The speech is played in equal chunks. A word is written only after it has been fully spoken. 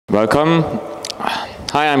Welcome.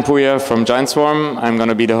 Hi, I'm Puya from Giant Swarm. I'm going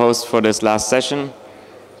to be the host for this last session.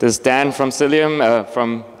 This is Dan from Cilium,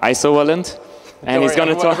 from Isovalent. And he's going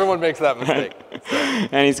to talk. Everyone makes that mistake.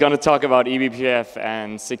 And he's going to talk about eBPF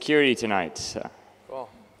and security tonight. Cool. All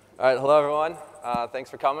right, hello everyone. Thanks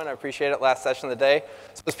for coming. I appreciate it. Last session of the day.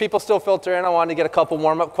 So as people still filter in, I wanted to get a couple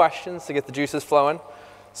warm-up questions to get the juices flowing.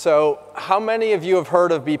 So how many of you have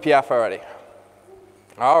heard of BPF already?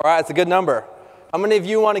 All right, it's a good number. How many of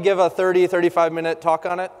you want to give a 30, 35-minute talk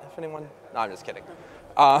on it? If anyone? No, I'm just kidding.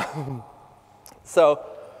 So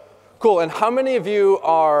cool. And how many of you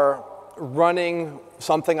are running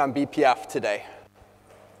something on BPF today?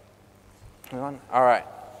 Anyone? All right.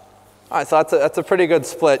 All right, so that's a pretty good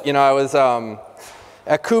split. You know, I was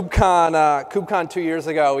at KubeCon 2 years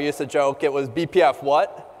ago. We used to joke it was BPF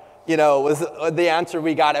what? You know, was the answer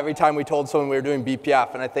we got every time we told someone we were doing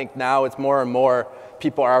BPF. And I think now it's more and more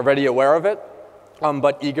people are already aware of it,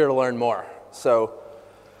 but eager to learn more. So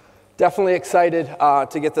definitely excited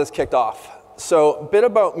to get this kicked off. So a bit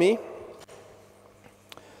about me.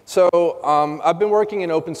 So I've been working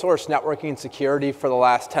in open source networking and security for the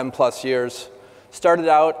last 10 plus years. Started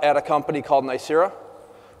out at a company called Nicira,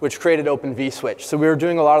 which created Open vSwitch. So we were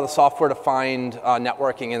doing a lot of the software-defined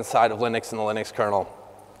networking inside of Linux and the Linux kernel.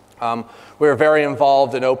 We were very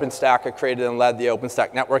involved in OpenStack. I created and led the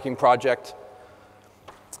OpenStack networking project.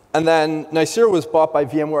 And then Nicira was bought by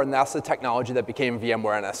VMware, and that's the technology that became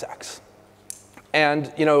VMware NSX.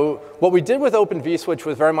 And you know, what we did with Open vSwitch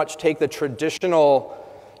was very much take the traditional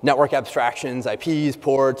network abstractions, IPs,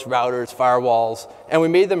 ports, routers, firewalls, and we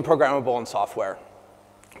made them programmable in software.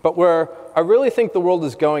 But where I really think the world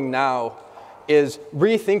is going now is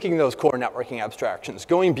rethinking those core networking abstractions,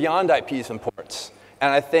 going beyond IPs and ports.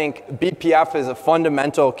 And I think BPF is a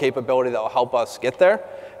fundamental capability that will help us get there.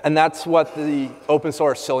 And that's what the open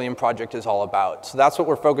source Cilium project is all about. So that's what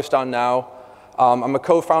we're focused on now. I'm a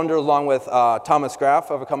co-founder along with Thomas Graf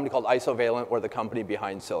of a company called Isovalent. We're the company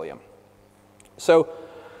behind Cilium. So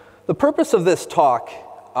the purpose of this talk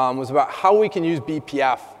was about how we can use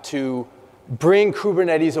BPF to bring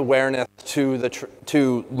Kubernetes awareness to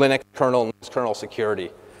Linux kernel and Linux kernel security.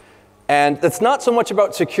 And it's not so much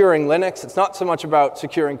about securing Linux. It's not so much about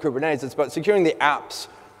securing Kubernetes. It's about securing the apps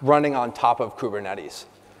running on top of Kubernetes.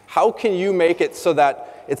 How can you make it so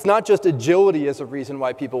that it's not just agility as a reason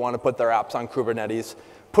why people want to put their apps on Kubernetes.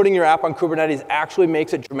 Putting your app on Kubernetes actually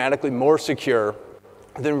makes it dramatically more secure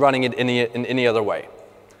than running it in any other way.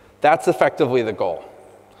 That's effectively the goal.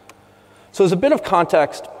 So as a bit of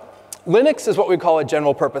context, Linux is what we call a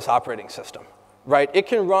general purpose operating system, right? It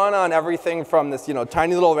can run on everything from this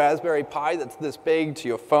tiny little Raspberry Pi that's this big to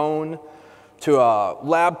your phone, to a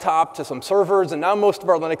laptop, to some servers, and now most of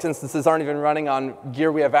our Linux instances aren't even running on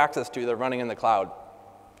gear we have access to. They're running in the cloud.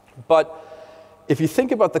 But if you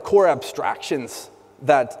think about the core abstractions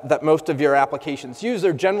that most of your applications use,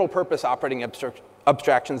 they're general purpose operating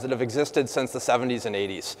abstractions that have existed since the 70s and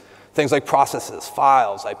 80s. Things like processes,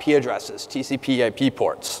 files, IP addresses, TCP, IP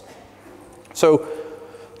ports. So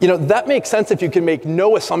that makes sense if you can make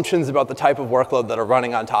no assumptions about the type of workload that are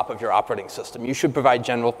running on top of your operating system. You should provide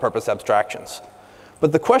general purpose abstractions.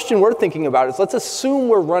 But the question we're thinking about is, let's assume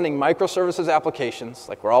we're running microservices applications,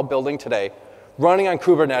 like we're all building today, running on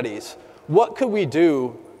Kubernetes. What could we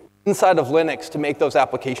do inside of Linux to make those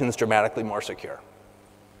applications dramatically more secure?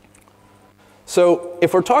 So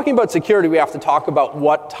if we're talking about security, we have to talk about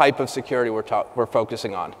what type of security we're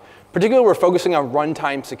focusing on. Particularly, we're focusing on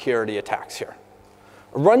runtime security attacks here.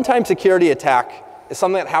 A runtime security attack is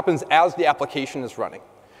something that happens as the application is running.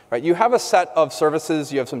 Right? You have a set of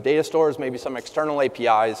services. You have some data stores, maybe some external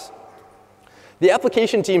APIs. The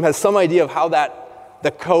application team has some idea of how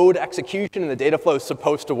the code execution and the data flow is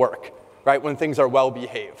supposed to work, right, when things are well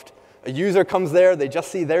behaved. A user comes there. They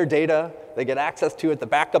just see their data. They get access to it. The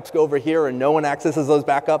backups go over here, and no one accesses those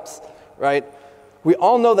backups. Right? We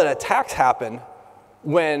all know that attacks happen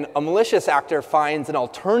when a malicious actor finds an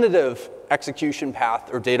alternative execution path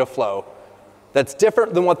or data flow that's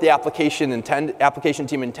different than what the application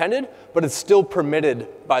team intended, but it's still permitted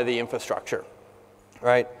by the infrastructure.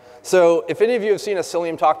 Right? So if any of you have seen a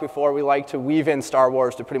Cilium talk before, we like to weave in Star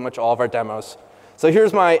Wars to pretty much all of our demos. So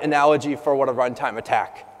here's my analogy for what a runtime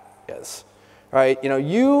attack is. Right?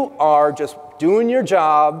 You are just doing your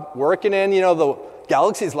job, working in the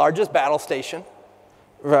galaxy's largest battle station.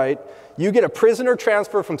 Right? You get a prisoner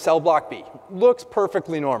transfer from cell block B. Looks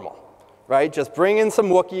perfectly normal. Right? Just bring in some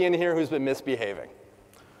Wookiee in here who's been misbehaving.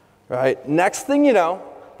 Right? Next thing you know,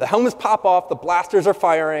 the helmets pop off, the blasters are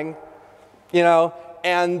firing,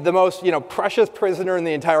 and the most precious prisoner in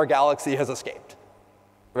the entire galaxy has escaped.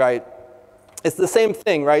 Right? It's the same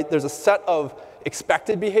thing, right? There's a set of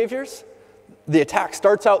expected behaviors. The attack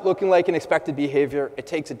starts out looking like an expected behavior. It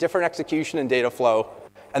takes a different execution and data flow,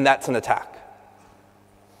 and that's an attack.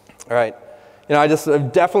 All right. I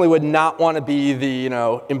definitely would not want to be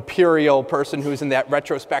the imperial person who's in that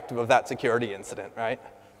retrospective of that security incident, right?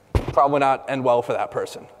 Probably not end well for that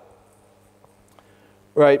person.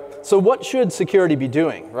 Right? So what should security be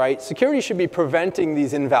doing, right? Security should be preventing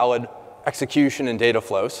these invalid execution and data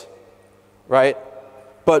flows, right?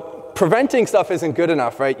 But preventing stuff isn't good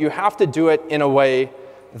enough, right? You have to do it in a way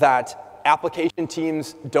that application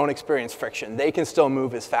teams don't experience friction. They can still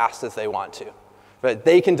move as fast as they want to. But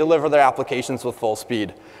they can deliver their applications with full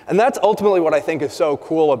speed. And that's ultimately what I think is so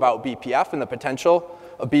cool about BPF and the potential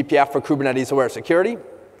of BPF for Kubernetes-aware security,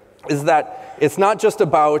 is that it's not just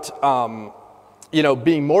about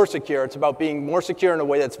being more secure. It's about being more secure in a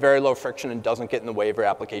way that's very low friction and doesn't get in the way of your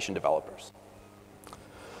application developers.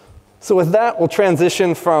 So with that, we'll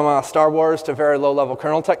transition from Star Wars to very low-level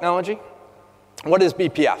kernel technology. What is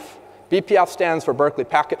BPF? BPF stands for Berkeley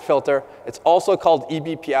Packet Filter. It's also called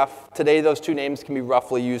eBPF. Today, those two names can be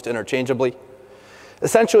roughly used interchangeably.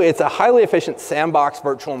 Essentially, it's a highly efficient sandbox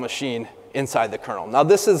virtual machine inside the kernel. Now,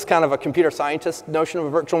 this is kind of a computer scientist notion of a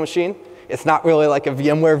virtual machine. It's not really like a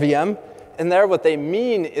VMware VM. In there, what they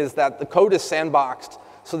mean is that the code is sandboxed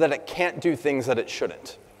so that it can't do things that it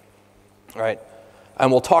shouldn't. All right?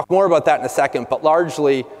 And we'll talk more about that in a second, but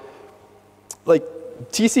largely, like,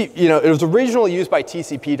 it was originally used by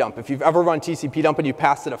TCP dump. If you've ever run TCP dump and you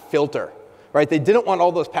passed it a filter, right? They didn't want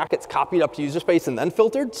all those packets copied up to user space and then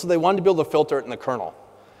filtered, so they wanted to be able to filter it in the kernel.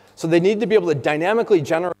 So they needed to be able to dynamically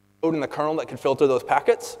generate code in the kernel that could filter those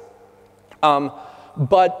packets.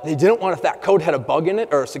 But they didn't want, if that code had a bug in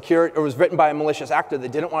it or was written by a malicious actor, they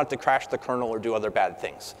didn't want it to crash the kernel or do other bad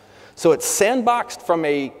things. So it's sandboxed from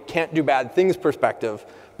a can't do bad things perspective,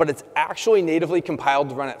 but it's actually natively compiled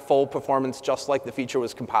to run at full performance just like the feature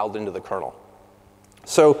was compiled into the kernel.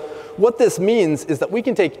 So what this means is that we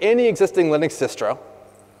can take any existing Linux distro,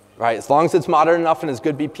 right, as long as it's modern enough and has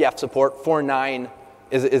good BPF support. 4.9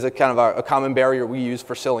 is a kind of a common barrier we use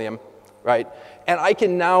for Cilium, right? And I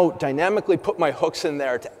can now dynamically put my hooks in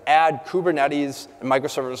there to add Kubernetes and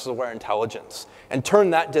microservices-aware intelligence and turn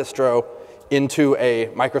that distro into a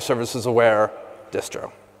microservices-aware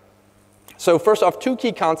distro. So first off, two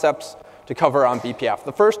key concepts to cover on BPF.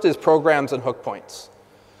 The first is programs and hook points.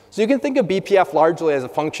 So you can think of BPF largely as a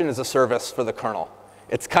function as a service for the kernel.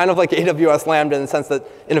 It's kind of like AWS Lambda in the sense that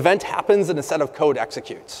an event happens and a set of code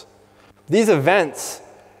executes. These events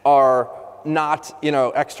are not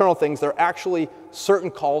external things. They're actually certain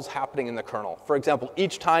calls happening in the kernel. For example,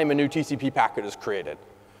 each time a new TCP packet is created,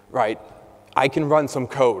 right, I can run some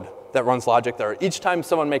code that runs logic there. Each time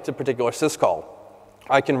someone makes a particular syscall,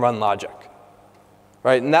 I can run logic.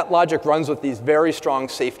 Right? And that logic runs with these very strong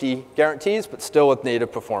safety guarantees, but still with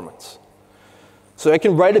native performance. So I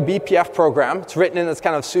can write a BPF program. It's written in this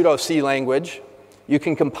kind of pseudo-C language. You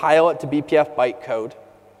can compile it to BPF bytecode.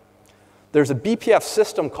 There's a BPF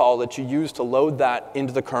system call that you use to load that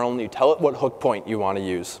into the kernel, and you tell it what hook point you want to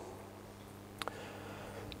use.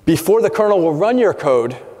 Before the kernel will run your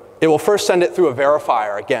code, it will first send it through a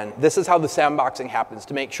verifier. Again, this is how the sandboxing happens,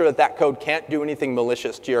 to make sure that that code can't do anything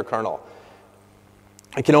malicious to your kernel.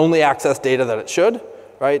 It can only access data that it should,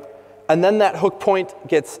 right? And then that hook point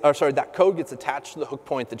that code gets attached to the hook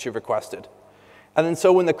point that you've requested. And then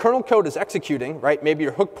so when the kernel code is executing, right, maybe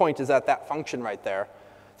your hook point is at that function right there,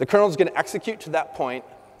 the kernel is going to execute to that point,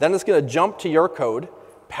 then it's going to jump to your code,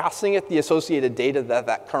 passing it the associated data that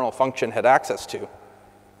that kernel function had access to.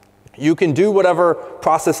 You can do whatever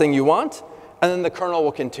processing you want, and then the kernel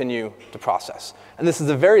will continue to process. And this is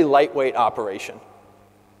a very lightweight operation,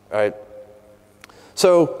 right?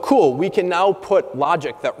 So cool, we can now put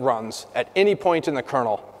logic that runs at any point in the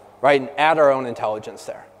kernel, right, and add our own intelligence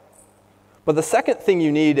there. But the second thing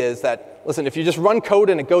you need is that, listen, if you just run code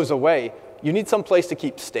and it goes away, you need some place to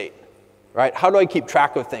keep state, right? How do I keep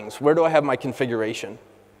track of things? Where do I have my configuration?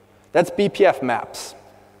 That's BPF maps.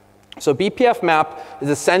 So BPF map is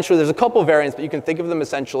essentially, there's a couple variants, but you can think of them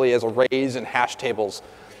essentially as arrays and hash tables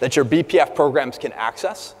that your BPF programs can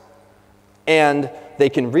access. And they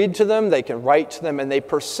can read to them, they can write to them, and they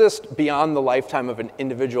persist beyond the lifetime of an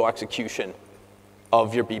individual execution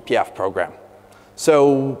of your BPF program.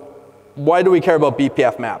 So why do we care about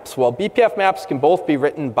BPF maps? Well, BPF maps can both be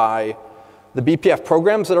written by the BPF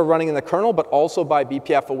programs that are running in the kernel, but also by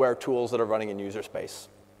BPF-aware tools that are running in user space.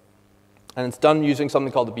 And it's done using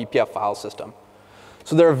something called the BPF file system.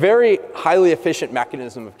 So they're a very highly efficient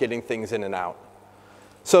mechanism of getting things in and out.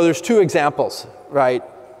 So there's two examples, right?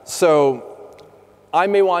 So I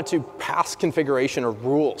may want to pass configuration or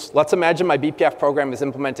rules. Let's imagine my BPF program is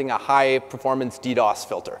implementing a high-performance DDoS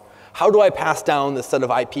filter. How do I pass down the set of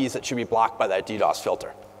IPs that should be blocked by that DDoS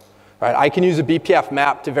filter? Right, I can use a BPF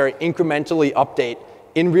map to very incrementally update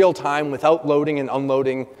in real time without loading and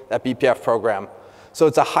unloading that BPF program. So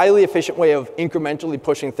it's a highly efficient way of incrementally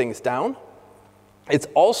pushing things down. It's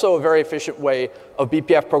also a very efficient way of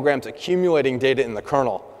BPF programs accumulating data in the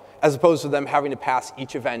kernel, as opposed to them having to pass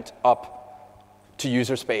each event up to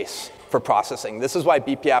user space for processing. This is why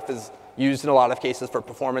BPF is used in a lot of cases for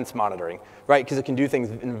performance monitoring, right? Because it can do things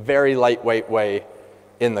in a very lightweight way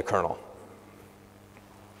in the kernel.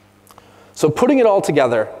 So putting it all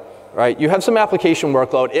together, right, you have some application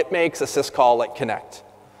workload. It makes a syscall like connect.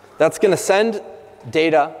 That's going to send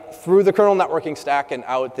data through the kernel networking stack and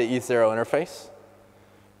out the E0 interface.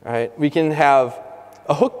 Right? We can have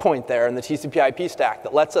a hook point there in the TCP/IP stack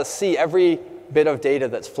that lets us see every bit of data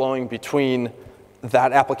that's flowing between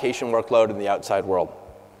that application workload and the outside world.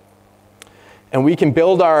 And we can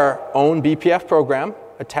build our own BPF program,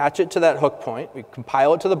 attach it to that hook point. We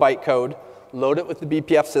compile it to the bytecode, load it with the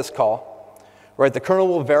BPF syscall. Right, the kernel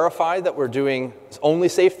will verify that we're doing only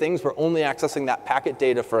safe things. We're only accessing that packet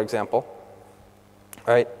data, for example.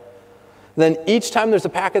 Right? Then each time there's a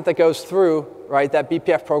packet that goes through, right, that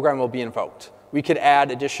BPF program will be invoked. We could add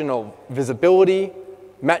additional visibility,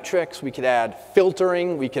 metrics. We could add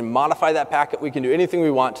filtering. We can modify that packet. We can do anything we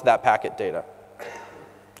want to that packet data.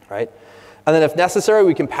 Right? And then if necessary,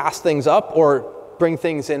 we can pass things up or bring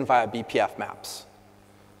things in via BPF maps.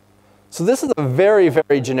 So this is a very,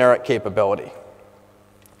 very generic capability.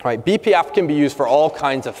 Right, BPF can be used for all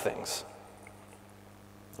kinds of things.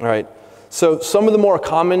 All right, so some of the more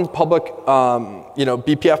common public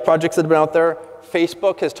BPF projects that have been out there,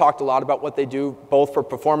 Facebook has talked a lot about what they do, both for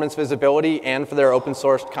performance visibility and for their open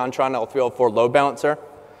source Contron L304 load balancer.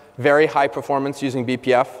 Very high performance using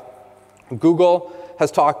BPF. Google has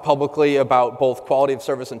talked publicly about both quality of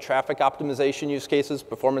service and traffic optimization use cases,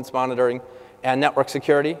 performance monitoring, and network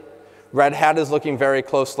security. Red Hat is looking very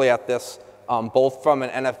closely at this, both from an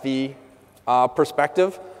NFV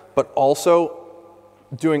perspective, but also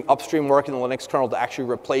doing upstream work in the Linux kernel to actually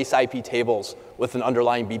replace IP tables with an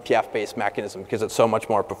underlying BPF-based mechanism because it's so much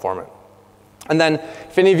more performant. And then,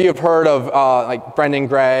 if any of you have heard of like Brendan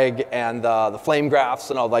Gregg and the flame graphs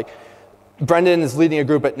and all, like Brendan is leading a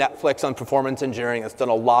group at Netflix on performance engineering that's done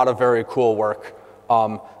a lot of very cool work,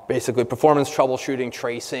 basically performance troubleshooting,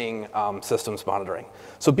 tracing, systems monitoring.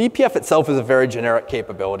 So BPF itself is a very generic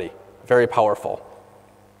capability. Very powerful.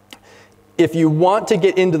 If you want to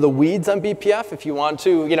get into the weeds on BPF, if you want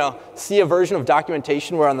to see a version of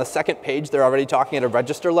documentation where on the second page they're already talking at a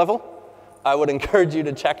register level, I would encourage you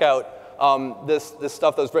to check out this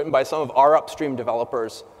stuff that was written by some of our upstream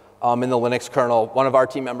developers in the Linux kernel. One of our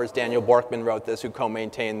team members, Daniel Borkman, wrote this, who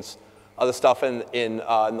co-maintains the stuff in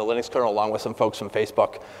the Linux kernel along with some folks from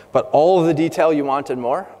Facebook. But all of the detail you want and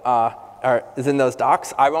more is in those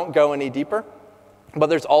docs. I won't go any deeper. But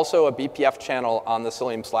there's also a BPF channel on the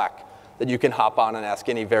Cilium Slack that you can hop on and ask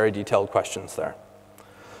any very detailed questions there.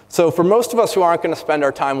 So for most of us who aren't going to spend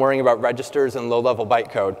our time worrying about registers and low-level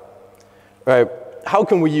bytecode, right, how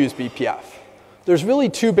can we use BPF? There's really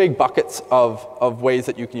two big buckets of ways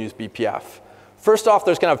that you can use BPF. First off,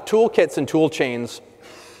 there's kind of toolkits and tool chains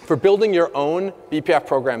for building your own BPF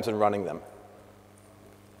programs and running them.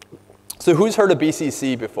 So who's heard of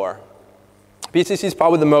BCC before? BCC is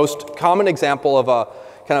probably the most common example of a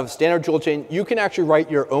kind of standard tool chain. You can actually write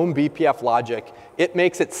your own BPF logic. It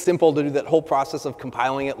makes it simple to do that whole process of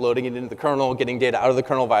compiling it, loading it into the kernel, getting data out of the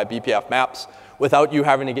kernel via BPF maps without you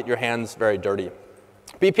having to get your hands very dirty.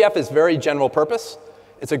 BPF is very general purpose.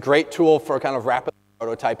 It's a great tool for kind of rapidly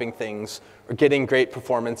prototyping things or getting great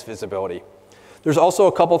performance visibility. There's also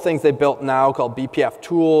a couple things they built now called BPF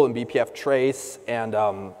Tool and BPF Trace and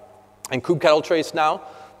kubectl Trace now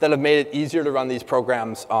that have made it easier to run these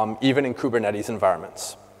programs even in Kubernetes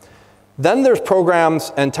environments. Then there's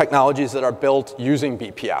programs and technologies that are built using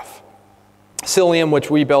BPF. Cilium, which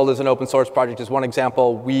we build as an open source project, is one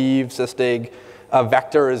example. Weave, Sysdig,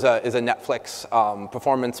 Vector is a Netflix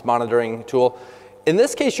performance monitoring tool. In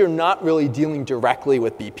this case, you're not really dealing directly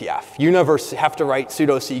with BPF. You never have to write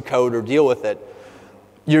pseudo C code or deal with it.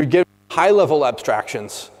 You're given high-level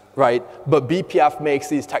abstractions, right? But BPF makes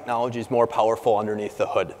these technologies more powerful underneath the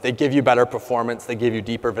hood. They give you better performance. They give you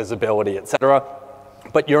deeper visibility, et cetera.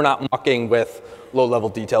 But you're not mucking with low-level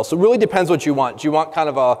details. So it really depends what you want. Do you want kind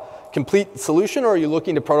of a complete solution, or are you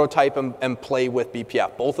looking to prototype and play with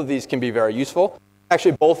BPF? Both of these can be very useful.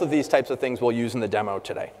 Actually, both of these types of things we'll use in the demo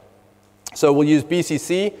today. So we'll use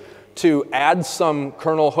BCC to add some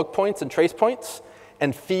kernel hook points and trace points.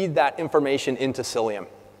 and feed that information into Cilium,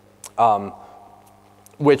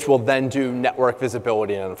 which will then do network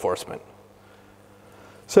visibility and enforcement.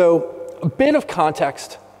 So a bit of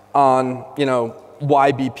context on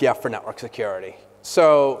why BPF for network security.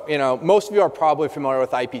 So most of you are probably familiar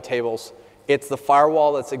with IP tables. It's the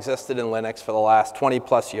firewall that's existed in Linux for the last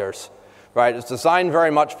 20+ years. Right? It's designed very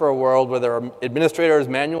much for a world where there are administrators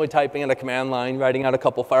manually typing in a command line, writing out a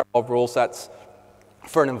couple firewall rule sets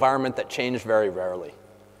for an environment that changed very rarely.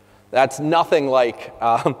 That's nothing like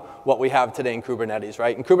what we have today in Kubernetes,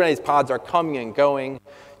 right? And Kubernetes pods are coming and going.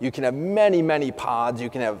 You can have many, many pods. You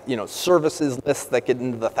can have services lists that get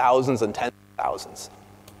into the thousands and tens of thousands,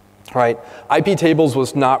 right? IP tables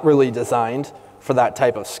was not really designed for that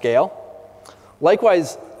type of scale.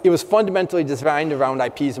 Likewise, it was fundamentally designed around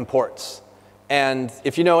IPs and ports. And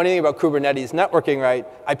if you know anything about Kubernetes networking, right,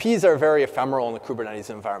 IPs are very ephemeral in the Kubernetes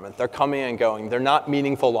environment. They're coming and going. They're not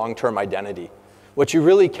meaningful long-term identity. What you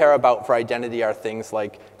really care about for identity are things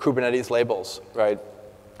like Kubernetes labels, right,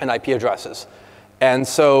 and IP addresses. And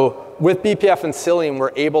so with BPF and Cilium,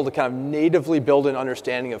 we're able to kind of natively build an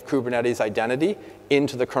understanding of Kubernetes identity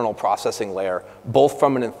into the kernel processing layer, both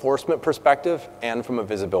from an enforcement perspective and from a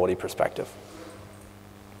visibility perspective.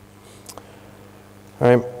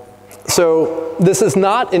 All right. So this is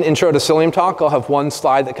not an intro to Cilium talk. I'll have one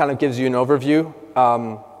slide that kind of gives you an overview.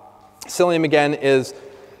 Cilium, again, is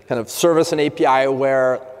kind of service and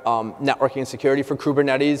API-aware networking and security for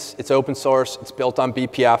Kubernetes. It's open source. It's built on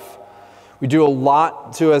BPF. We do a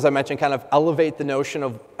lot to, as I mentioned, kind of elevate the notion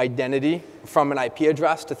of identity from an IP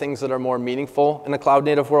address to things that are more meaningful in a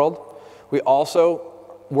cloud-native world. We also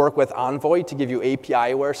work with Envoy to give you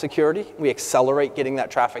API-aware security. We accelerate getting that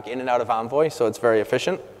traffic in and out of Envoy, so it's very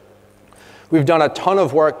efficient. We've done a ton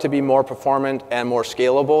of work to be more performant and more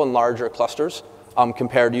scalable in larger clusters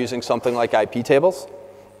compared to using something like IP tables.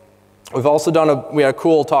 We've also done we had a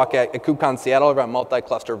cool talk at KubeCon Seattle around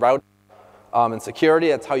multi-cluster routing and security.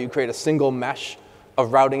 That's how you create a single mesh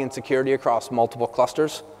of routing and security across multiple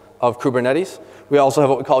clusters of Kubernetes. We also have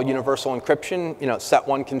what we call universal encryption, set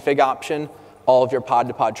one config option. All of your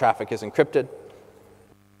pod-to-pod traffic is encrypted.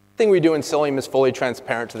 Everything we do in Cilium is fully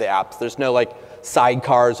transparent to the apps. There's no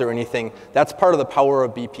sidecars or anything. That's part of the power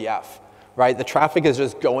of BPF, right? The traffic is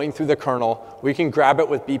just going through the kernel. We can grab it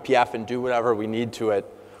with BPF and do whatever we need to it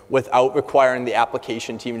without requiring the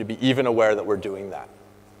application team to be even aware that we're doing that,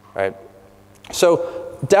 right?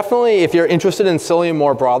 So definitely, if you're interested in Cilium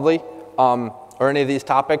more broadly or any of these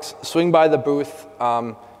topics, swing by the booth.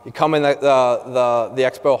 You come in the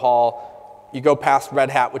expo hall. You go past Red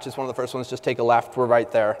Hat, which is one of the first ones, just take a left, we're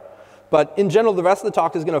right there. But in general, the rest of the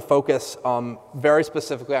talk is going to focus very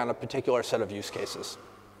specifically on a particular set of use cases.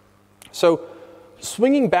 So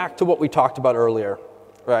swinging back to what we talked about earlier,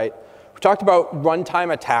 right? We talked about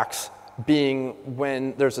runtime attacks being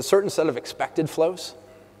when there's a certain set of expected flows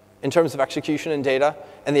in terms of execution and data,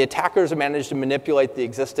 and the attackers have managed to manipulate the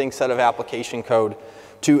existing set of application code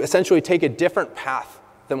to essentially take a different path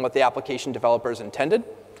than what the application developers intended,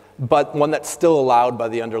 but one that's still allowed by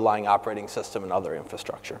the underlying operating system and other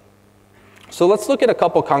infrastructure. So let's look at a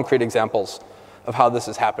couple concrete examples of how this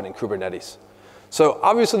has happened in Kubernetes. So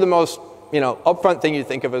obviously the most upfront thing you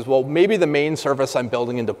think of is, well, maybe the main service I'm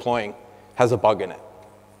building and deploying has a bug in it.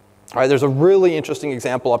 All right, there's a really interesting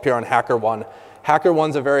example up here on HackerOne.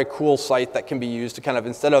 HackerOne's a very cool site that can be used to kind of,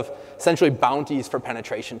 instead of essentially bounties for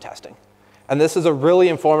penetration testing. And this is a really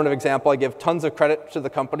informative example. I give tons of credit to the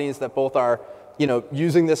companies that both are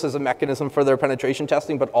using this as a mechanism for their penetration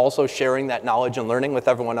testing, but also sharing that knowledge and learning with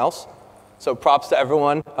everyone else. So props to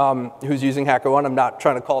everyone who's using HackerOne. I'm not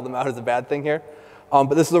trying to call them out as a bad thing here.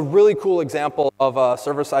 But this is a really cool example of a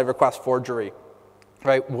server-side request forgery,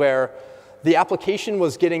 right, where the application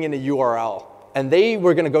was getting in a URL, and they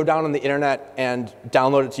were going to go down on the internet and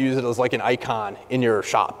download it to use it as like an icon in your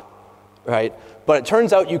shop, right? But it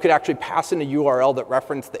turns out you could actually pass in a URL that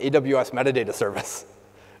referenced the AWS metadata service,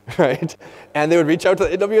 right? And they would reach out to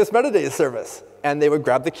the AWS metadata service, and they would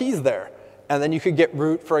grab the keys there. And then you could get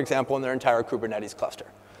root, for example, in their entire Kubernetes cluster.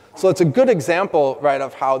 So it's a good example, right,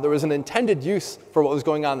 of how there was an intended use for what was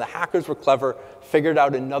going on. The hackers were clever, figured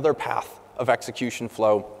out another path of execution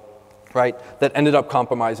flow, right, that ended up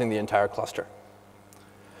compromising the entire cluster.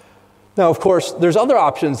 Now, of course, there's other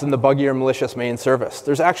options in the buggy or malicious main service.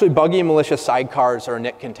 There's actually buggy and malicious sidecars or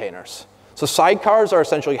init containers. So sidecars are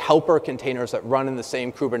essentially helper containers that run in the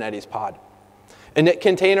same Kubernetes pod. Init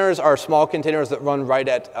containers are small containers that run right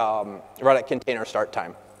at container start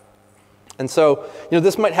time. And so,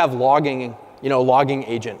 this might have logging, logging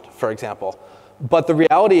agent, for example. But the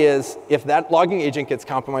reality is, if that logging agent gets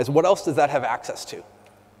compromised, what else does that have access to,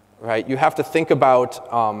 right? You have to think about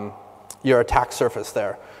your attack surface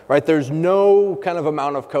there, right? There's no kind of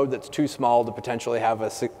amount of code that's too small to potentially have a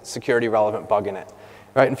security relevant bug in it,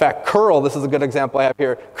 right? In fact, curl, this is a good example I have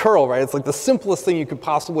here. Curl, right? It's like the simplest thing you could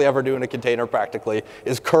possibly ever do in a container practically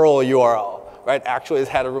is curl a URL, right? Actually has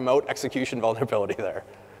had a remote execution vulnerability there,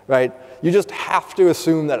 right? You just have to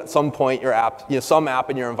assume that at some point your app, some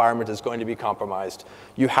app in your environment is going to be compromised.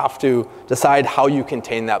 You have to decide how you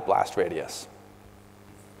contain that blast radius.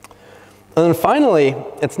 And then finally,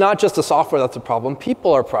 it's not just the software that's a problem.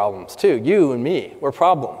 People are problems too. You and me, we're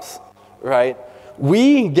problems, right?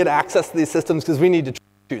 We get access to these systems because we need to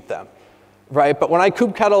troubleshoot them, right? But when I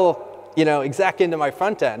kubectl, exec into my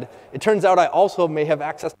front end, it turns out I also may have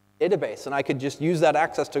access to the database, and I could just use that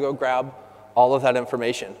access to go grab all of that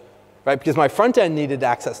information, right? Because my front end needed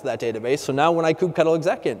access to that database, so now when I kubectl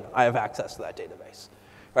exec in, I have access to that database,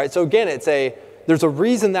 right? So again, there's a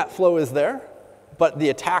reason that flow is there, but the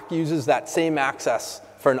attack uses that same access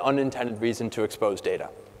for an unintended reason to expose data,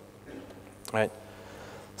 right?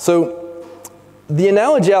 So the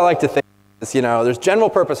analogy I like to think is, there's general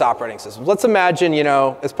purpose operating systems. Let's imagine,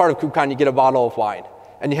 as part of KubeCon, you get a bottle of wine,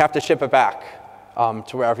 and you have to ship it back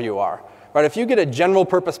to wherever you are, right? If you get a general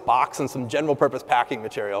purpose box and some general purpose packing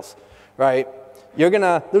materials, right,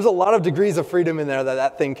 there's a lot of degrees of freedom in there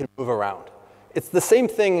that thing can move around. It's the same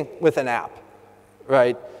thing with an app,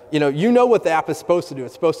 right? You know what the app is supposed to do.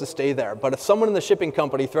 It's supposed to stay there. But if someone in the shipping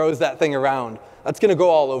company throws that thing around, that's going to go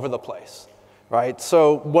all over the place, right?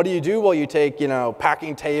 So what do? Well, you take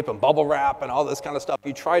packing tape and bubble wrap and all this kind of stuff.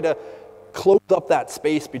 You try to close up that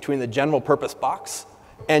space between the general purpose box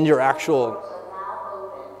and your actual.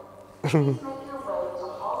 Please make your way to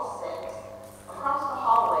Hall 6 across the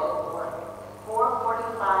hallway for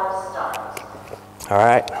 4:45 start. All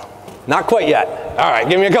right. Not quite yet. All right,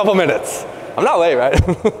 give me a couple minutes. I'm not late, right?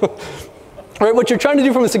 Right? What you're trying to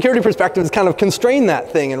do from a security perspective is kind of constrain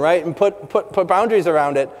that thing and put boundaries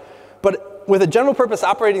around it. But with a general purpose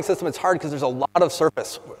operating system, it's hard because there's a lot of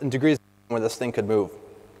surface and degrees where this thing could move,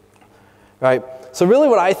 right? So really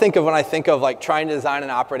what I think of when I think of like trying to design an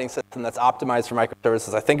operating system that's optimized for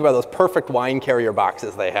microservices, I think about those perfect wine carrier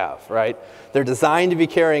boxes they have, right? They're designed to be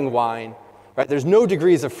carrying wine, right? There's no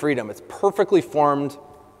degrees of freedom. It's perfectly formed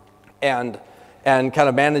and kind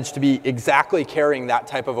of managed to be exactly carrying that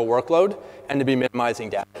type of a workload and to be minimizing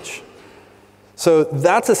damage. So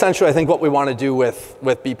that's essentially, I think, what we want to do with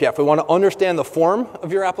BPF. We want to understand the form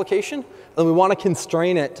of your application, and we want to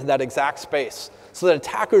constrain it to that exact space so that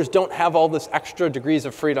attackers don't have all this extra degrees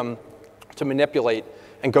of freedom to manipulate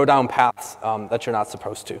and go down paths that you're not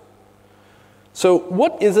supposed to. So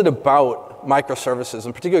what is it about microservices,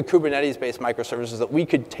 in particular Kubernetes-based microservices, that we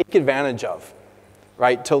could take advantage of,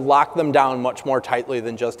 right, to lock them down much more tightly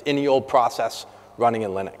than just any old process running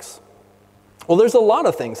in Linux? Well, there's a lot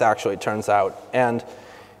of things, actually, it turns out. And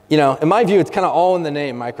in my view, it's kind of all in the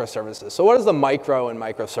name, microservices. So what does the micro and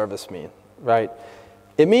microservice mean, right?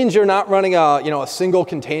 It means you're not running a single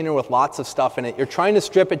container with lots of stuff in it. You're trying to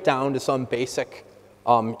strip it down to some basic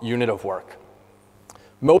unit of work.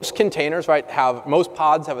 Most containers, right, most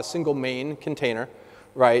pods have a single main container,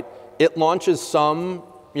 right? It launches some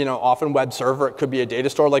often web server. It could be a data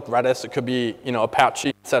store like Redis. It could be, Apache,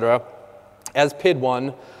 et cetera. As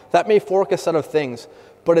PID1, that may fork a set of things.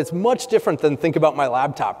 But it's much different than think about my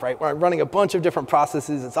laptop, right? Where I'm running a bunch of different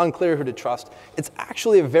processes. It's unclear who to trust. It's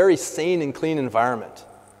actually a very sane and clean environment,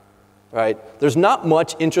 right? There's not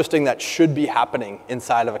much interesting that should be happening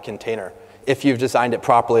inside of a container if you've designed it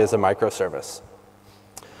properly as a microservice.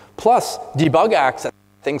 Plus, debug access,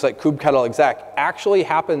 things like kubectl exec, actually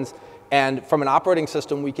happens. And from an operating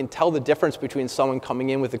system, we can tell the difference between someone coming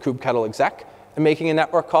in with the kubectl exec and making a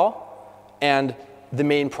network call and the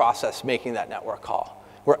main process making that network call.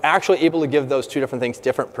 We're actually able to give those two different things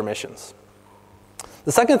different permissions.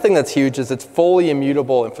 The second thing that's huge is it's fully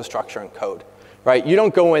immutable infrastructure and code, right? You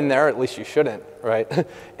don't go in there, at least you shouldn't, right,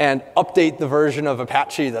 and update the version of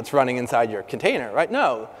Apache that's running inside your container, right?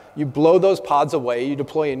 No, you blow those pods away, you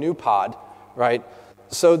deploy a new pod, right?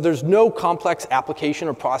 So there's no complex application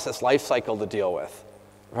or process lifecycle to deal with,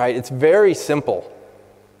 right? It's very simple,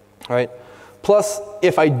 right? Plus,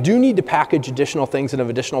 if I do need to package additional things and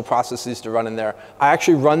have additional processes to run in there, I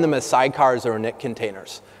actually run them as sidecars or init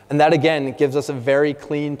containers. And that, again, gives us a very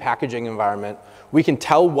clean packaging environment. We can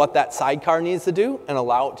tell what that sidecar needs to do and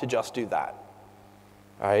allow it to just do that,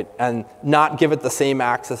 right? And not give it the same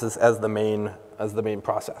access as the main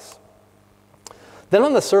process. Then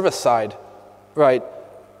on the service side, right,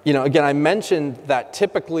 again, I mentioned that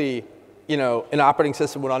typically, an operating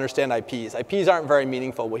system would understand IPs. IPs aren't very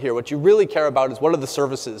meaningful here. What you really care about is what are the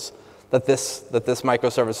services that this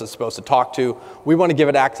microservice is supposed to talk to. We want to give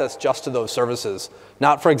it access just to those services,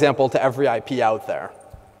 not, for example, to every IP out there,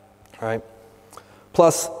 right?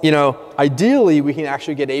 Plus, ideally, we can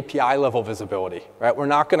actually get API level visibility, right? We're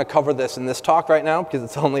not going to cover this in this talk right now because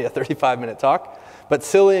it's only a 35-minute talk. But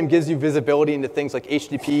Cilium gives you visibility into things like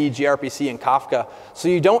HTTP, gRPC, and Kafka. So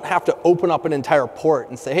you don't have to open up an entire port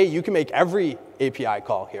and say, hey, you can make every API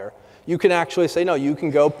call here. You can actually say, no, you can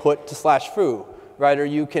go put to /foo, right? Or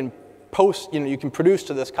you can post, you can produce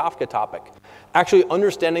to this Kafka topic. Actually,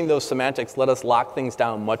 understanding those semantics let us lock things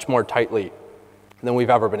down much more tightly than we've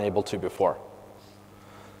ever been able to before.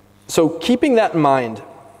 So keeping that in mind,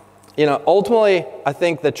 ultimately, I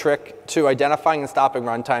think the trick to identifying and stopping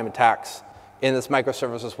runtime attacks in this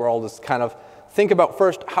microservices world is kind of think about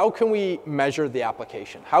first, how can we measure the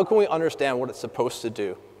application? How can we understand what it's supposed to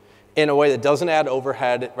do in a way that doesn't add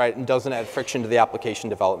overhead, right, and doesn't add friction to the application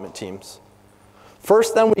development teams?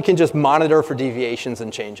 First, then, we can just monitor for deviations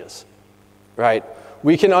and changes, right?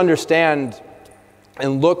 We can understand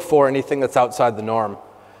and look for anything that's outside the norm.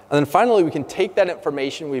 And then finally, we can take that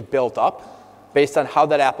information we've built up based on how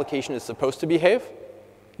that application is supposed to behave,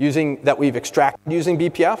 that we've extracted using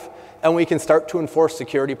BPF, and we can start to enforce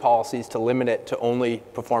security policies to limit it to only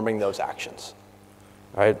performing those actions,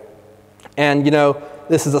 right? And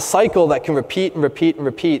this is a cycle that can repeat and repeat and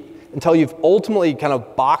repeat until you've ultimately kind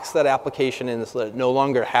of boxed that application in so that it no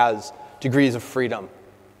longer has degrees of freedom,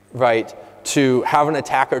 right, to have an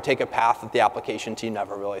attacker take a path that the application team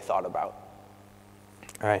never really thought about.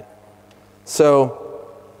 All right, so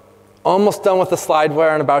almost done with the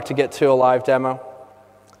slideware and about to get to a live demo.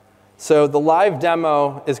 So the live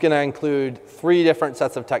demo is going to include 3 different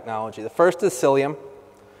sets of technology. The first is Cilium.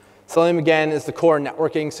 Cilium, again, is the core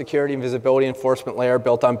networking, security, and visibility enforcement layer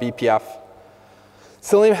built on BPF.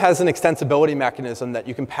 Cilium has an extensibility mechanism that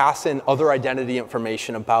you can pass in other identity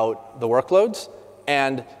information about the workloads,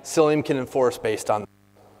 and Cilium can enforce based on that.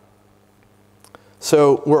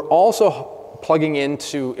 So we're also plugging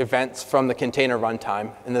into events from the container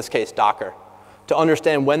runtime, in this case Docker, to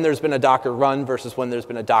understand when there's been a Docker run versus when there's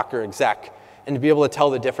been a Docker exec, and to be able to tell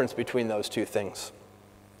the difference between those two things.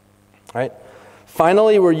 Right?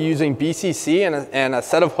 Finally, we're using BCC and a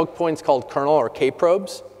set of hook points called kernel or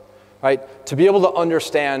kprobes, right, to be able to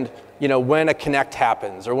understand when a connect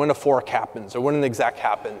happens, or when a fork happens, or when an exec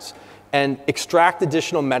happens, and extract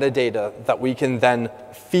additional metadata that we can then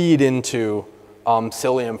feed into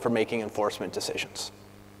Cilium for making enforcement decisions.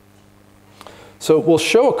 So we'll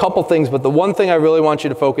show a couple things, but the one thing I really want you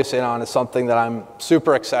to focus in on is something that I'm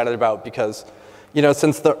super excited about because,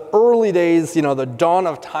 since the early days, the dawn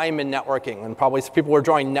of time in networking, and probably people were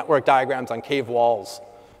drawing network diagrams on cave walls,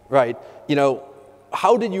 right?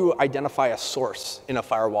 How did you identify a source in a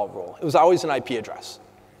firewall rule? It was always an IP address,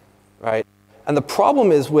 right? And the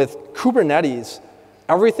problem is with Kubernetes,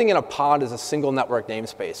 everything in a pod is a single network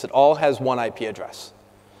namespace. It all has one IP address.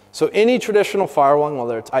 So any traditional firewall,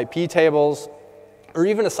 whether it's IP tables or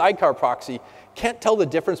even a sidecar proxy, can't tell the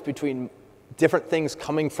difference between different things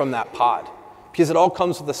coming from that pod because it all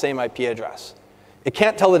comes with the same IP address. It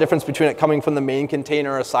can't tell the difference between it coming from the main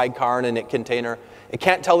container, a sidecar, and a init container. It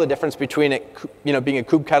can't tell the difference between it being a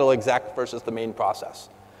kubectl exec versus the main process.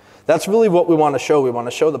 That's really what we want to show. We want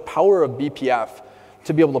to show the power of BPF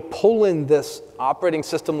to be able to pull in this operating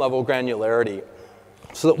system level granularity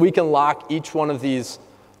so that we can lock each one of these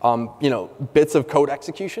bits of code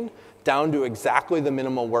execution down to exactly the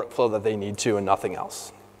minimal workflow that they need to and nothing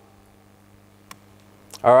else.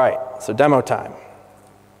 All right, so demo time.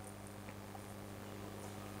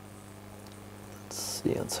 Let's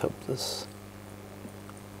see, let's hope this.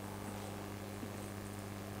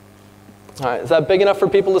 All right, is that big enough for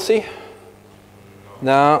people to see?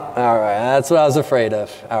 No? All right, that's what I was afraid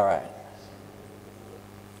of. All right.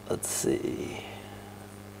 Let's see.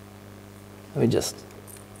 Let me just.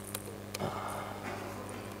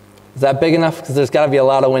 Is that big enough? Because there's got to be a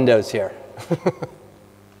lot of windows here.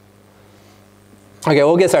 Okay,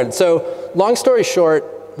 we'll get started. So long story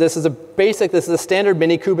short, this is a standard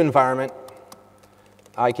minikube environment.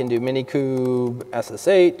 I can do minikube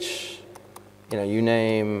SSH, you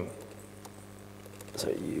name,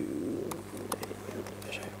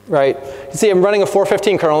 right? You see I'm running a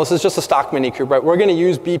 4.15 kernel. This is just a stock minikube, right? We're going to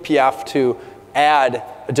use BPF to add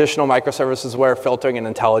additional microservices-aware filtering and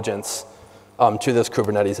intelligence to this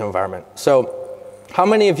Kubernetes environment. So how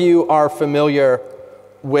many of you are familiar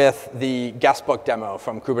with the guestbook demo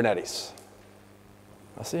from Kubernetes?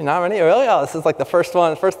 I see not many. Really? Oh, this is like the first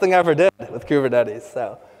thing I ever did with Kubernetes.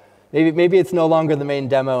 So maybe it's no longer the main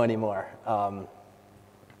demo anymore.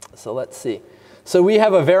 So let's see. So we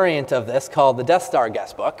have a variant of this called the Death Star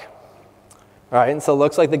guestbook, All right, and so it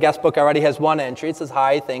looks like the guest book already has one entry. It says,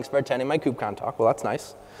 hi, thanks for attending my KubeCon talk. Well, that's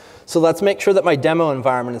nice. So let's make sure that my demo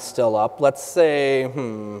environment is still up. Let's say,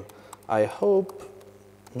 I hope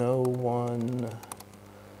no one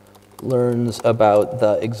learns about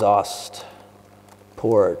the exhaust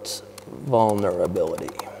port vulnerability.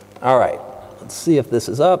 All right, let's see if this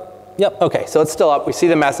is up. Yep, OK, so it's still up. We see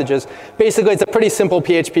the messages. Basically, it's a pretty simple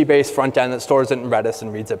PHP-based front end that stores it in Redis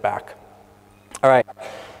and reads it back. All right,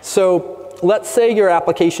 so let's say your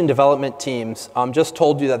application development teams just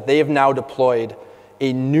told you that they have now deployed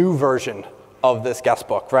a new version of this guest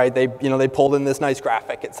book, right? They pulled in this nice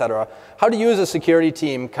graphic, et cetera. How do you as a security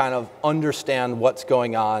team kind of understand what's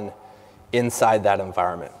going on inside that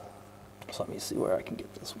environment? So let me see where I can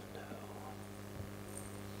get this window.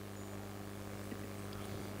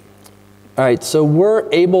 All right, so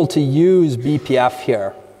we're able to use BPF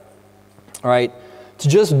here, all right, to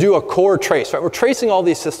just do a core trace, right? We're tracing all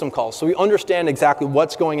these system calls, so we understand exactly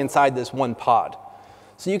what's going inside this one pod.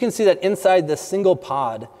 So you can see that inside this single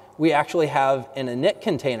pod, we actually have an init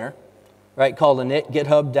container, right, called init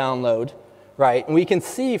GitHub download, right? And we can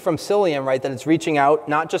see from Cilium, right, that it's reaching out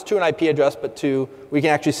not just to an IP address, but to, we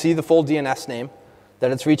can actually see the full DNS name that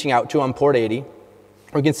it's reaching out to on port 80.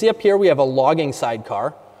 We can see up here we have a logging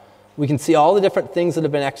sidecar. We can see all the different things that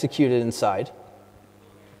have been executed inside.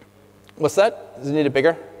 What's that? Does it need it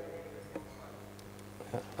bigger?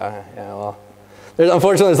 Yeah, well.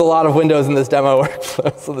 Unfortunately, there's a lot of windows in this demo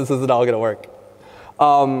workflow, so this isn't all going to work.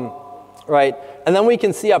 Right, and then we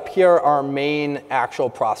can see up here our main actual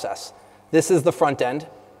process. This is the front end,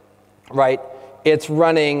 right? It's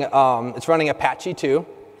running Apache 2,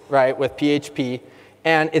 right, with PHP,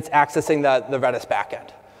 and it's accessing the Redis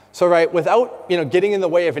backend. So, right, without getting in the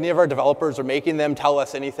way of any of our developers or making them tell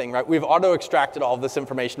us anything, right, we've auto-extracted all of this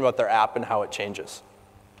information about their app and how it changes.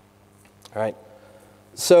 All right.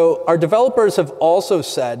 So our developers have also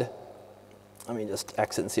said, let me just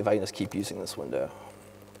exit and see if I can just keep using this window.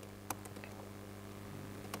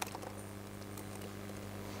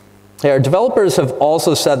 Our developers have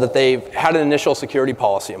also said that they've had an initial security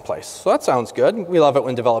policy in place. So that sounds good. We love it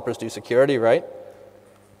when developers do security, right?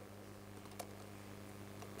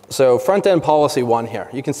 So front-end policy 1 here.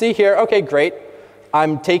 You can see here, OK, great.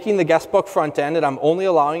 I'm taking the guestbook front end, and I'm only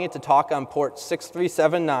allowing it to talk on port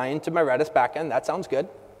 6379 to my Redis backend. That sounds good,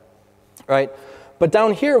 right? But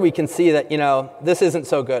down here, we can see that this isn't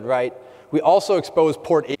so good, right? We also expose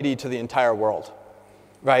port 80 to the entire world,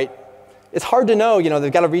 right? It's hard to know.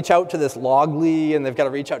 They've got to reach out to this logly, and they've got to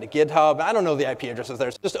reach out to GitHub. I don't know the IP addresses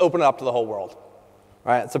there. So just open it up to the whole world,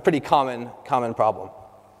 right? It's a pretty common problem,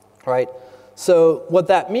 right? So what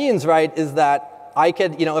that means, right, is that I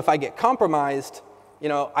could, if I get compromised,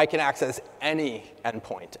 I can access any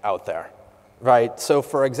endpoint out there, right? So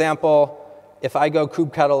for example, if I go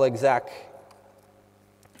kubectl exec,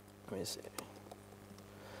 let me see.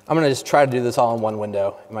 I'm going to just try to do this all in one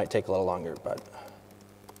window. It might take a little longer, but.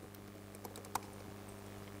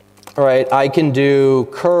 All right, I can do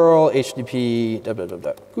curl http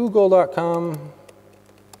www.google.com.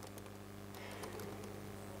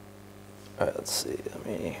 All right, let's see.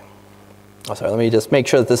 Let me just make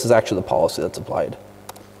sure that this is actually the policy that's applied.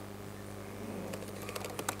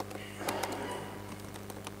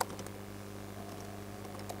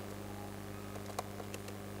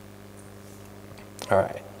 All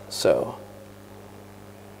right, so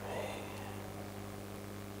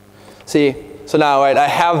see, so now right, I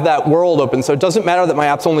have that world open. So it doesn't matter that my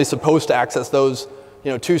app's only supposed to access those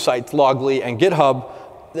 2 sites, Loggly and GitHub.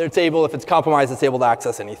 It's able, if it's compromised, it's able to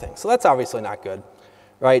access anything. So that's obviously not good,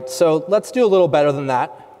 right? So let's do a little better than that.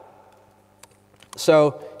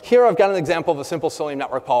 So here I've got an example of a simple Cilium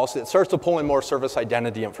network policy that starts to pull in more service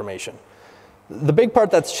identity information. The big part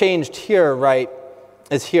that's changed here, right,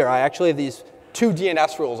 is here. I actually have these 2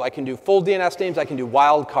 DNS rules. I can do full DNS names. I can do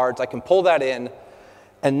wildcards. I can pull that in.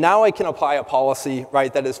 And now I can apply a policy,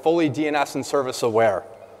 right, that is fully DNS and service aware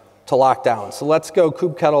to lock down. So let's go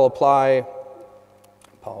kubectl apply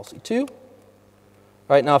policy 2.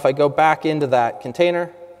 Right, now if I go back into that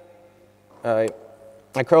container, all right,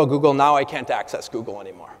 I curl Google. Now I can't access Google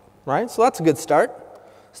anymore, right? So that's a good start.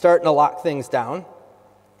 Starting to lock things down,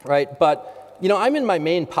 right? But I'm in my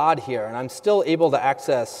main pod here, and I'm still able to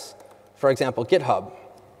access, for example, GitHub.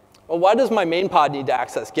 Well, why does my main pod need to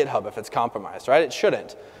access GitHub if it's compromised, right? It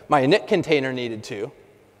shouldn't. My init container needed to,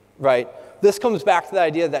 right? This comes back to the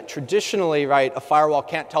idea that traditionally, right, a firewall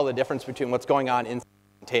can't tell the difference between what's going on inside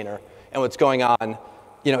the container and what's going on.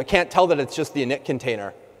 It can't tell that it's just the init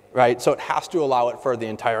container, right? So it has to allow it for the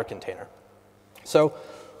entire container. So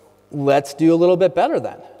let's do a little bit better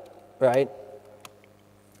then, right?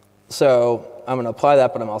 So I'm going to apply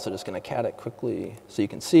that, but I'm also just going to cat it quickly so you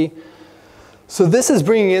can see. So this is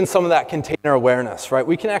bringing in some of that container awareness, right?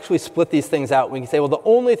 We can actually split these things out. We can say, well, the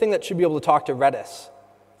only thing that should be able to talk to Redis,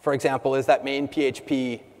 for example, is that main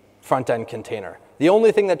PHP front-end container. The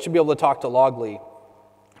only thing that should be able to talk to Loggly,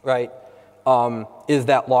 right, is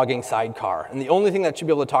that logging sidecar. And the only thing that should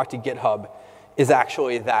be able to talk to GitHub is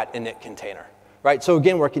actually that init container, right? So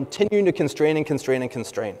again, we're continuing to constrain and constrain and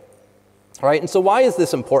constrain, right? And so why is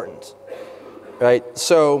this important, right?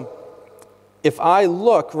 So if I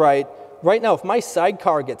look, right now, if my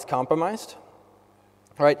sidecar gets compromised,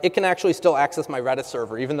 right, it can actually still access my Redis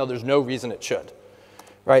server, even though there's no reason it should,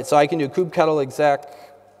 right? So I can do kubectl exec.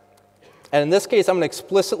 And in this case, I'm going to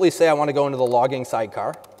explicitly say I want to go into the logging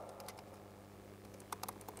sidecar,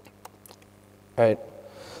 right?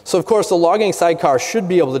 So of course, the logging sidecar should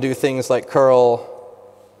be able to do things like curl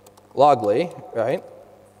Loggly, right?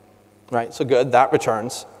 Right, so good, that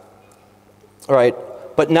returns. All right,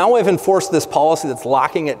 but now I've enforced this policy that's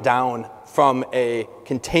locking it down from a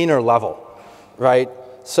container level, right?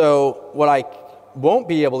 So what I won't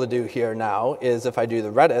be able to do here now is if I do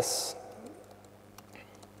the Redis,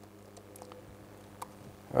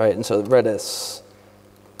 right, and so the Redis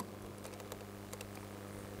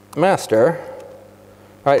master,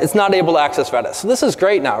 right, it's not able to access Redis. So this is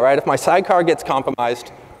great now, right? If my sidecar gets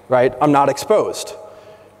compromised, right, I'm not exposed,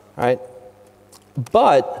 right?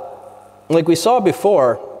 But like we saw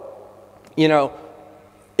before, you know,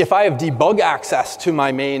 if I have debug access to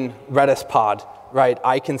my main Redis pod, right,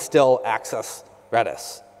 I can still access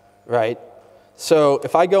Redis, right? So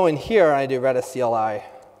if I go in here and I do Redis CLI,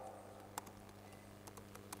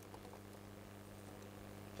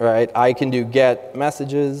 right, I can do get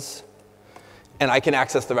messages, and I can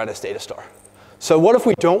access the Redis data store. So what if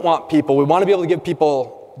we don't want people, we want to be able to give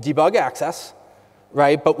people debug access,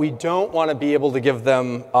 right, but we don't want to be able to give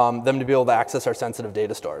them, them to be able to access our sensitive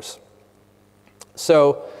data stores.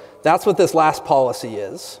 So that's what this last policy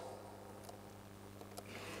is.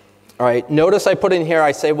 All right, notice I put in here,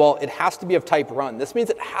 I say, well, it has to be of type run. This means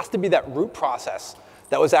it has to be that root process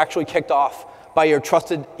that was actually kicked off by your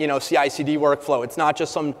trusted, you know, CI/CD workflow. It's not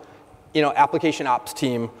just some, you know, application ops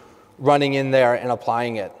team running in there and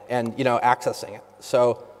applying it and, you know, accessing it.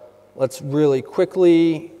 So let's really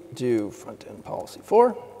quickly do front-end policy 4.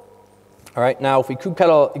 All right, now if we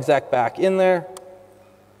kubectl exec back in there,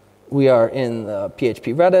 we are in the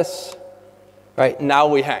PHP Redis. Right, now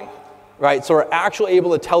we hang. Right, so we're actually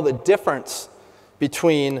able to tell the difference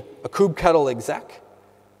between a kubectl exec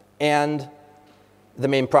and the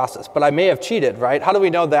main process. But I may have cheated, right? How do we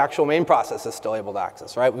know the actual main process is still able to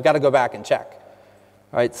access, right? We've got to go back and check.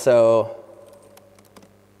 All right, so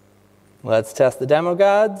let's test the demo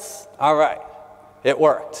gods. All right, it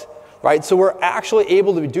worked. Right, so we're actually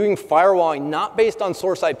able to be doing firewalling not based on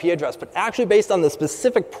source IP address, but actually based on the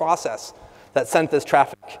specific process that sent this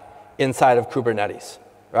traffic inside of Kubernetes,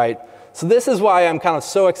 right? So this is why I'm kind of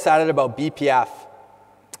so excited about BPF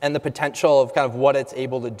and the potential of kind of what it's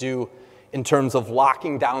able to do in terms of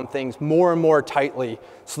locking down things more and more tightly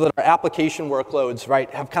so that our application workloads, right,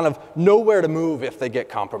 have kind of nowhere to move if they get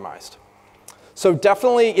compromised. So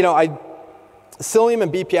definitely, you know, Cilium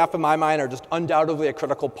and BPF, in my mind, are just undoubtedly a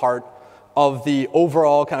critical part of the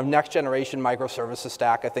overall kind of next generation microservices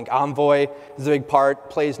stack. I think Envoy is a big part,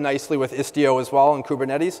 plays nicely with Istio as well in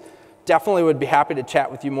Kubernetes. Definitely would be happy to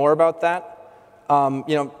chat with you more about that.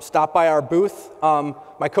 You know, stop by our booth.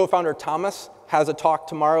 My co-founder Thomas has a talk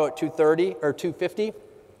tomorrow at 2:30 or 2:50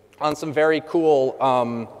 on some very cool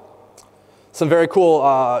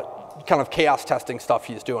kind of chaos testing stuff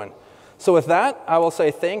he's doing. So with that, I will say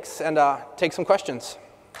thanks and take some questions.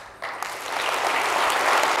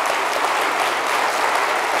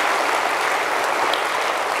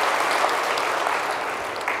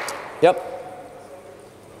 Yep.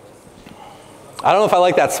 I don't know if I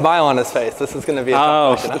like that smile on his face. This is going to be a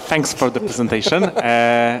tough question. Thanks for the presentation.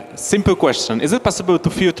 Simple question. Is it possible to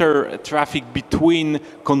filter traffic between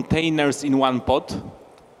containers in one pod?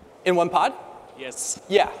 In one pod? Yes.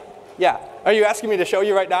 Yeah. Yeah. Are you asking me to show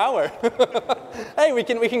you right now, or? Hey, we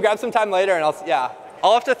can grab some time later, and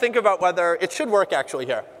I'll have to think about whether it should work actually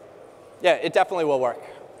here. Yeah, it definitely will work.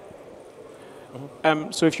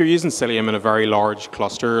 So if you're using Cilium in a very large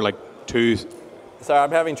cluster, like Sorry,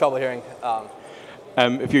 I'm having trouble hearing.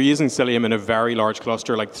 If you're using Cilium in a very large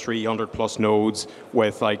cluster, like 300 plus nodes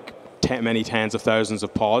with like many tens of thousands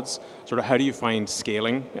of pods, sort of how do you find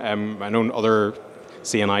scaling? I know other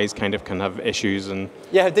CNIs kind of can have issues and.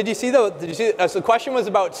 Yeah, did you see so the question was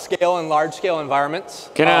about scale in large scale environments.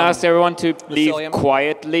 Can I ask everyone to leave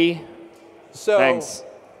quietly? So, thanks.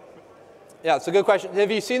 Yeah, it's a good question. Have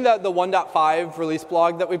you seen the 1.5 release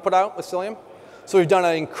blog that we put out with Cilium? So we've done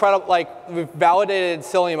an incredible, we've validated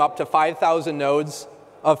Cilium up to 5,000 nodes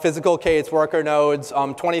of physical K8s worker nodes,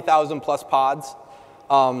 20,000 plus pods,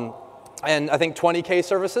 and I think 20K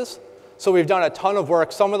services. So we've done a ton of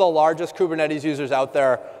work. Some of the largest Kubernetes users out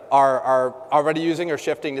there are already using or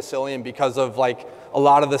shifting to Cilium because of a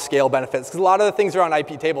lot of the scale benefits. Because a lot of the things around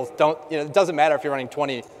IP tables it doesn't matter if you're running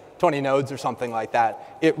 20 nodes or something like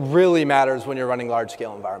that. It really matters when you're running large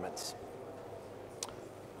scale environments.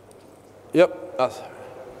 Yep. Oh,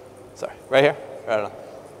 sorry. Right here? I don't know.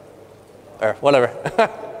 Or whatever.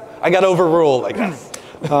 I got overruled, I guess.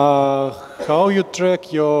 How you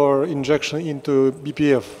track your injection into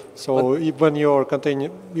BPF? So when your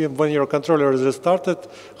controller is restarted,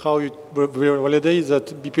 how you validate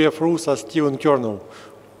that BPF rules are still in kernel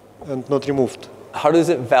and not removed? How does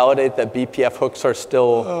it validate that BPF hooks are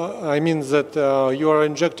still? I mean that you are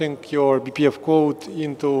injecting your BPF code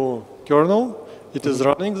into kernel. It is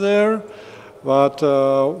running there, but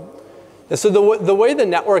so the way the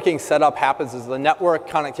networking setup happens is the network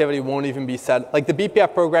connectivity won't even be set. The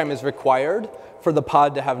BPF program is required for the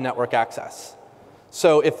pod to have network access.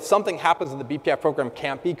 So if something happens and the BPF program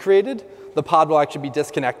can't be created, the pod will actually be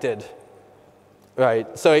disconnected.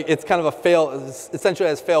 Right. So it's kind of a essentially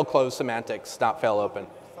has fail close semantics, not fail open.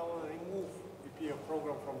 Remove BPF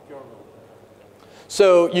program from kernel.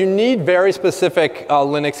 So you need very specific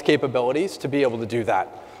Linux capabilities to be able to do that.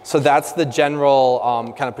 So that's the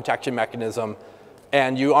general kind of protection mechanism.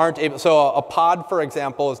 And you aren't able, so a pod, for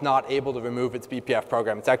example, is not able to remove its BPF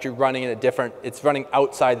program. It's actually running in it's running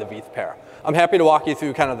outside the VETH pair. I'm happy to walk you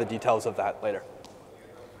through kind of the details of that later.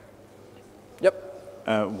 Yep.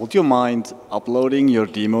 Would you mind uploading your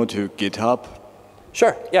demo to GitHub?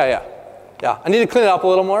 Sure, yeah. I need to clean it up a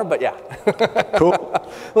little more, but yeah. Cool.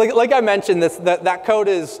 like I mentioned, that code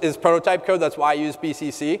is prototype code. That's why I use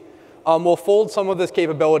BCC. We'll fold some of this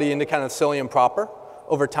capability into kind of Cilium proper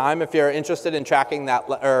over time. If you're interested in tracking that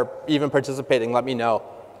or even participating, let me know.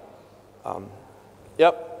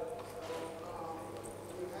 Yep.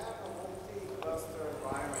 You have a multi-cluster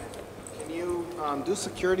environment. Can you do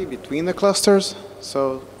security between the clusters?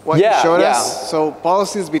 So what you showed us, so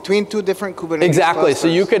policies between two different Kubernetes Exactly. clusters. So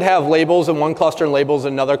you could have labels in one cluster and labels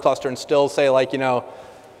in another cluster and still say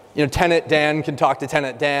tenant Dan can talk to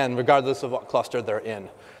tenant Dan regardless of what cluster they're in.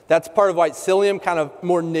 That's part of why Cilium kind of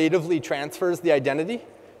more natively transfers the identity,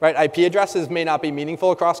 right? IP addresses may not be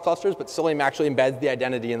meaningful across clusters, but Cilium actually embeds the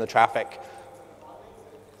identity in the traffic.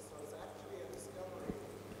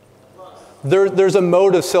 There's a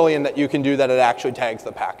mode of Cilium that you can do that it actually tags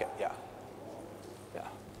the packet, yeah.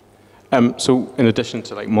 So in addition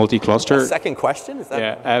to multi-cluster, Second question, is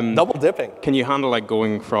that yeah, double dipping? Can you handle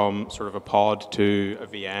going from sort of a pod to a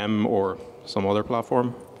VM or some other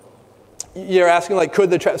platform? You're asking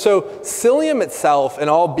so Cilium itself and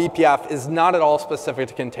all BPF is not at all specific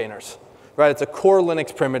to containers, right? It's a core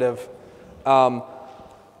Linux primitive.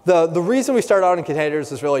 The reason we start out in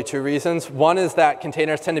containers is really two reasons. One is that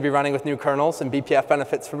containers tend to be running with new kernels, and BPF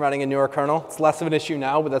benefits from running a newer kernel. It's less of an issue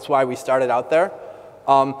now, but that's why we started out there.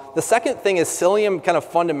 The second thing is Cilium kind of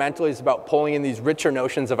fundamentally is about pulling in these richer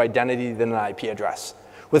notions of identity than an IP address.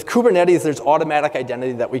 With Kubernetes, there's automatic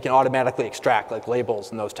identity that we can automatically extract, like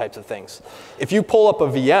labels and those types of things. If you pull up a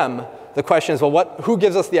VM, the question is, well, who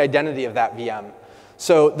gives us the identity of that VM?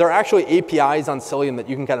 So there are actually APIs on Cilium that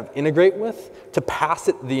you can kind of integrate with to pass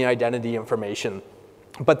it the identity information.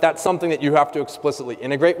 But that's something that you have to explicitly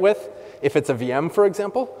integrate with if it's a VM, for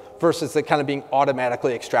example, versus it kind of being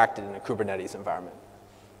automatically extracted in a Kubernetes environment.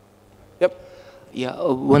 Yep. Yeah,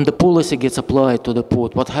 when the policy gets applied to the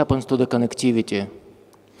pod, what happens to the connectivity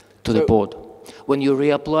to the pod? When you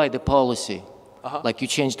reapply the policy, like you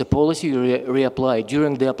change the policy, you reapply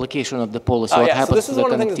during the application of the policy, what happens to the connectivity? So this is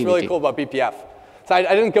one of the things that's really cool about BPF. So I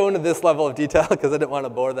didn't go into this level of detail because I didn't want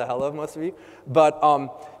to bore the hell out of most of you. But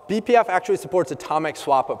BPF actually supports atomic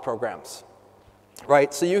swap of programs,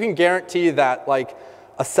 right? So you can guarantee that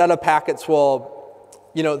a set of packets will,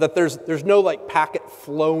 that there's no packet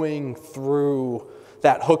flowing through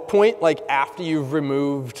that hook point after you've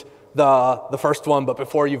removed the first one, but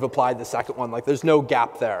before you've applied the second one. There's no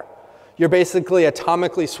gap there. You're basically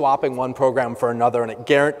atomically swapping one program for another, and it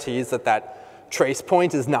guarantees that trace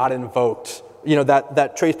point is not invoked.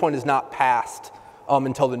 That trace point is not passed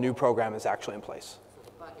until the new program is actually in place.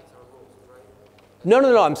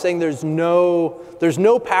 No. I'm saying there's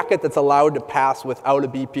no packet that's allowed to pass without a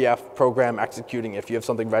BPF program executing if you have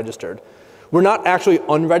something registered. We're not actually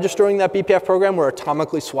unregistering that BPF program. We're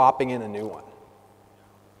atomically swapping in a new one.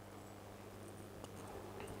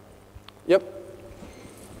 Yep.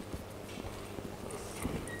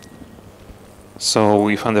 So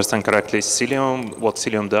if I understand correctly, what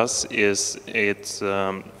Cilium does is it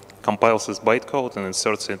compiles this bytecode and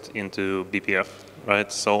inserts it into BPF,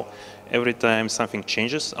 right? So every time something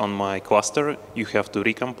changes on my cluster, you have to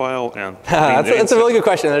recompile and that's a really good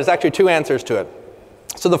question. There's actually two answers to it.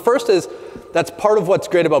 So the first is, that's part of what's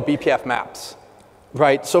great about BPF maps,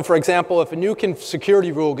 right? So for example, if a new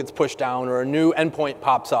security rule gets pushed down or a new endpoint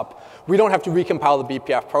pops up, we don't have to recompile the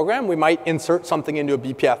BPF program. We might insert something into a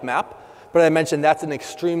BPF map, but I mentioned that's an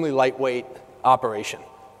extremely lightweight operation,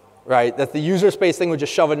 right? That the user space thing would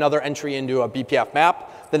just shove another entry into a BPF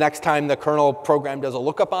map. The next time the kernel program does a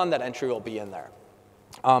lookup on, that entry will be in there.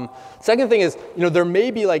 Second thing is, there may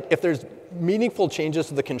be if there's meaningful changes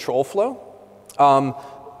to the control flow,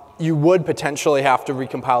 you would potentially have to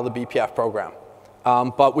recompile the BPF program.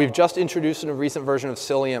 But we've just introduced in a recent version of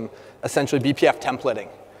Cilium, essentially BPF templating.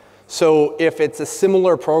 So if it's a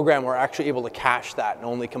similar program, we're actually able to cache that and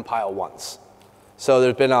only compile once. So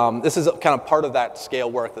there's been, this is kind of part of that scale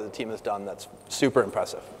work that the team has done that's super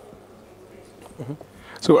impressive. Mm-hmm.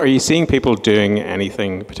 So are you seeing people doing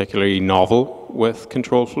anything particularly novel with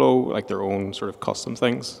control flow, like their own sort of custom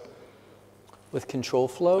things? With control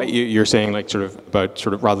flow? You're saying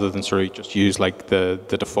rather than just use the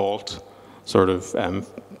default sort of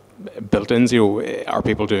built-ins, are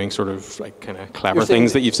people doing kind of clever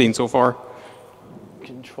things that you've seen so far?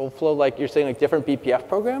 Control flow, you're saying different BPF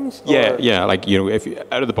programs? Yeah, yeah. If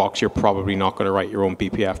out of the box, you're probably not going to write your own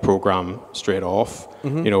BPF program straight off.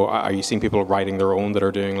 Mm-hmm. Are you seeing people writing their own that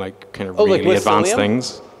are doing kind of really advanced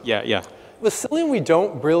things? Yeah, yeah. With Cilium, we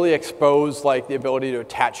don't really expose the ability to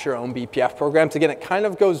attach your own BPF programs. Again, it kind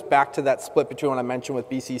of goes back to that split between what I mentioned with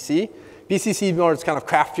BCC. BCC more is kind of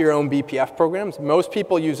craft your own BPF programs. Most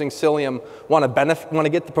people using Cilium want to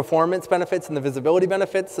get the performance benefits and the visibility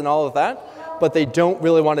benefits and all of that, but they don't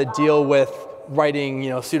really want to deal with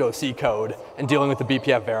writing pseudo C code and dealing with the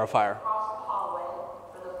BPF verifier.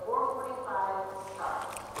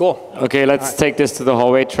 Cool. Okay, let's take this to the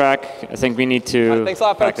hallway track. I think we need to. Thanks a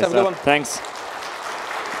lot, folks. Have a good one. Thanks.